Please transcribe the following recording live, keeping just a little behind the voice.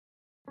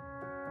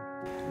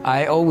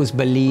I always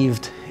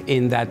believed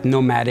in that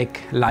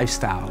nomadic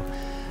lifestyle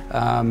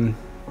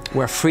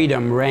where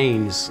freedom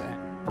reigns.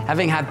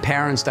 Having had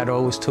parents that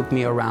always took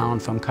me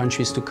around from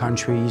countries to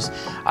countries,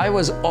 I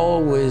was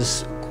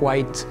always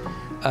quite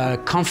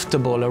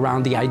comfortable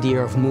around the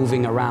idea of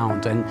moving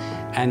around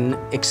and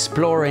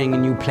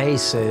exploring new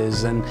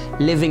places and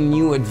living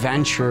new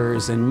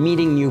adventures and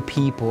meeting new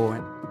people.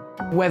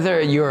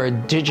 Whether you're a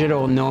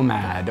digital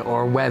nomad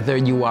or whether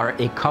you are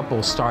a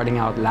couple starting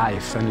out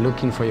life and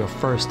looking for your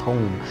first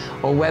home,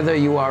 or whether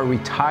you are a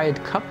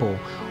retired couple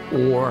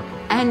or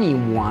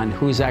anyone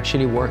who's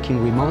actually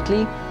working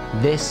remotely,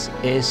 this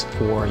is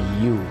for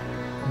you.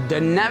 The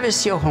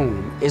Navisyo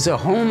home is a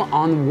home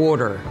on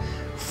water,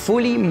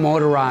 fully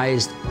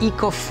motorized,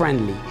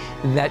 eco-friendly,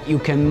 that you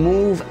can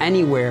move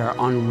anywhere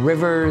on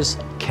rivers,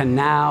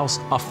 canals,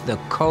 off the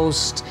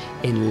coast,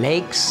 in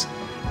lakes.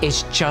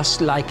 It's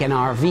just like an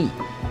RV,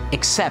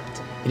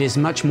 except it is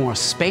much more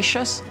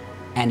spacious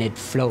and it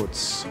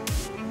floats.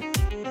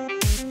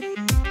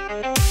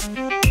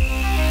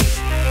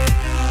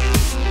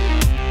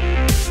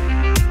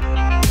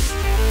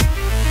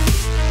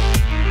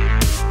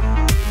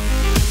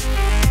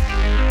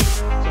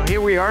 Here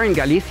we are in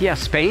Galicia,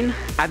 Spain,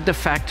 at the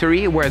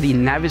factory where the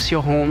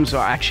Navisyo homes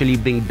are actually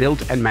being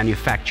built and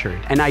manufactured.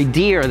 An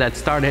idea that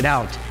started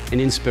out an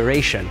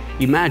inspiration.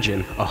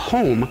 Imagine a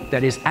home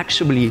that is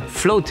actually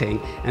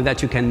floating and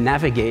that you can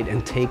navigate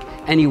and take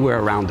anywhere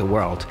around the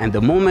world. And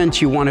the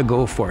moment you want to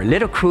go for a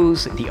little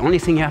cruise, the only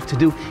thing you have to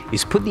do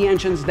is put the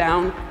engines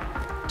down,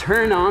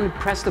 turn on,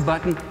 press the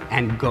button,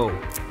 and go.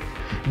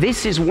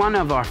 This is one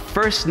of our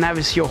first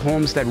Navisyo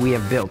homes that we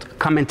have built.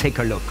 Come and take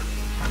a look.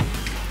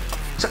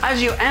 So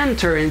as you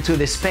enter into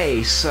the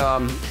space,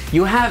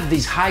 you have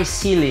this high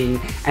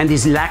ceiling and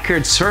these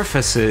lacquered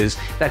surfaces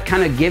that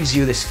kind of gives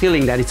you this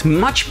feeling that it's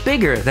much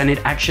bigger than it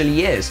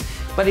actually is.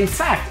 But in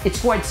fact, it's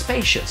quite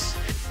spacious.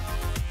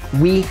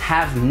 We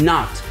have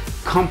not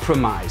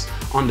compromised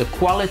on the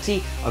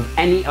quality of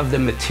any of the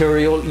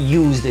material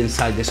used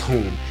inside this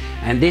home.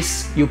 And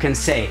this, you can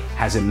say,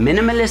 has a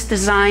minimalist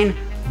design,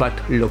 but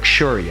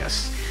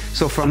luxurious.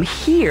 So from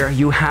here,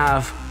 you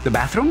have the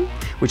bathroom,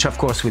 which of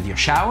course with your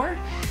shower.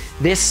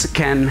 This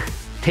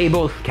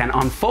table can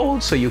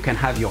unfold so you can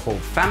have your whole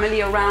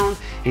family around,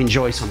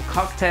 enjoy some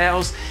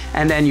cocktails,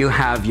 and then you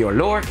have your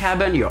lower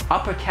cabin, your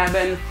upper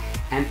cabin,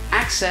 and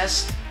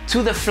access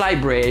to the fly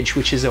bridge,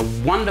 which is a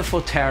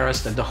wonderful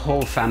terrace that the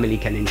whole family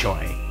can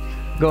enjoy.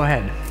 Go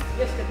ahead.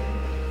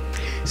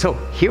 Yes, so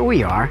here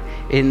we are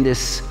in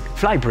this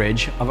fly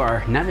bridge of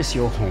our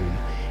Navisyo home.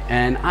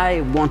 And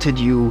I wanted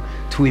you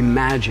to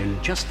imagine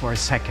just for a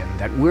second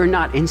that we're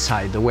not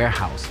inside the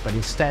warehouse, but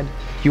instead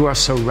you are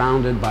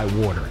surrounded by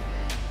water.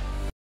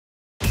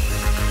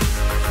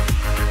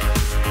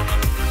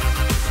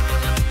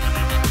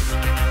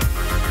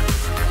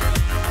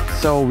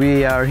 So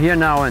we are here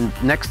now and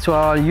next to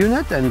our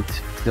unit, and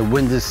the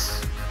wind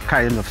is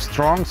kind of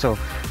strong, so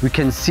we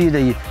can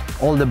see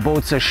all the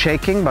boats are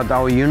shaking, but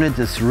our unit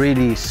is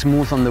really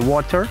smooth on the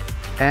water.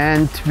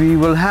 And we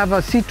will have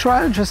a sea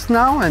trial just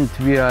now, and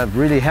we are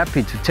really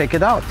happy to take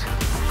it out.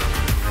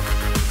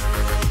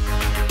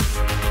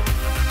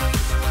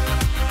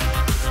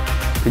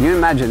 Can you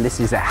imagine this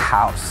is a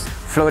house,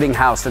 floating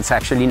house that's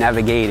actually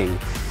navigating.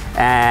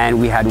 And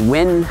we had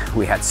wind,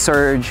 we had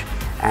surge,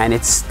 and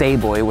it's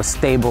stable, it was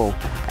stable.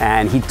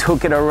 And he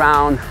took it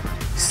around,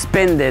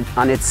 spinned it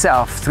on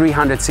itself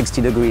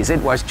 360 degrees.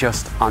 It was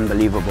just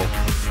unbelievable.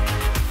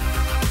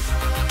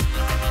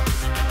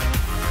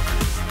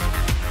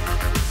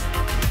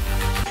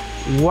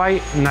 Why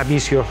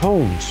Navisyo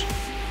homes?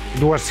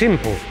 It was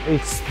simple.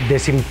 It's the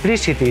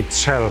simplicity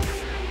itself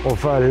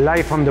of a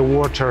life on the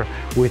water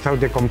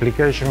without the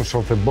complications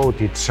of a boat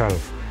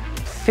itself.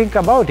 Think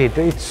about it,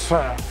 it's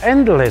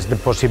endless the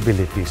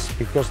possibilities,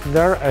 because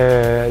there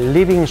are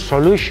living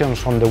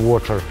solutions on the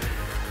water.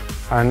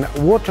 And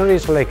water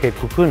is like a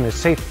cocoon, a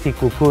safety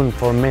cocoon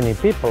for many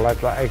people,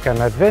 like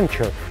an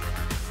adventure.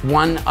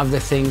 One of the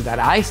things that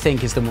I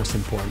think is the most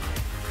important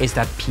is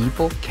that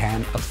people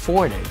can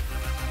afford it.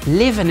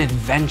 Live an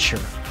adventure,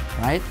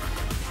 right?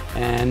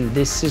 And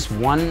this is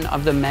one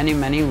of the many,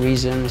 many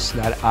reasons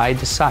that I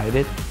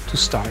decided to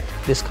start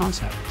this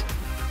concept.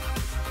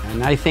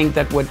 And I think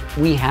that what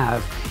we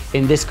have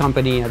in this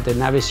company at the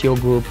Navisyo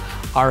Group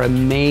are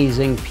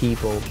amazing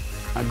people.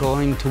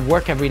 Going to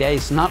work every day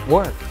is not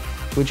work.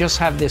 We just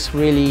have this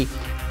really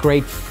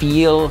great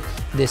feel,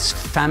 this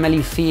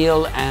family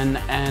feel, and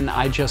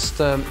I just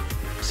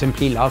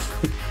simply love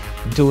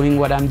doing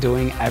what I'm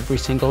doing every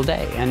single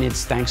day, and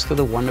it's thanks to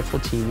the wonderful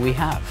team we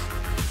have.